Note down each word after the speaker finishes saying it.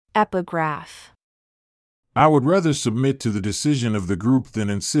Epigraph. I would rather submit to the decision of the group than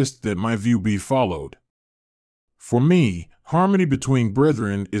insist that my view be followed. For me, harmony between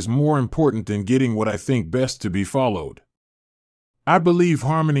brethren is more important than getting what I think best to be followed. I believe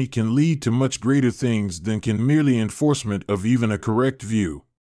harmony can lead to much greater things than can merely enforcement of even a correct view.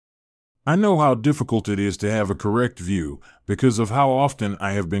 I know how difficult it is to have a correct view, because of how often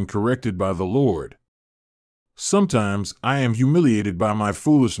I have been corrected by the Lord. Sometimes I am humiliated by my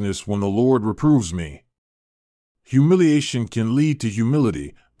foolishness when the Lord reproves me. Humiliation can lead to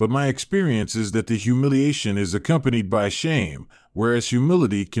humility, but my experience is that the humiliation is accompanied by shame, whereas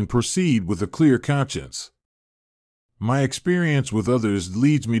humility can proceed with a clear conscience. My experience with others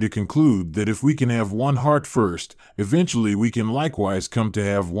leads me to conclude that if we can have one heart first, eventually we can likewise come to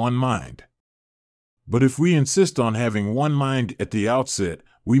have one mind. But if we insist on having one mind at the outset,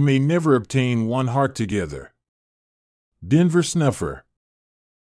 we may never obtain one heart together. Denver Snuffer.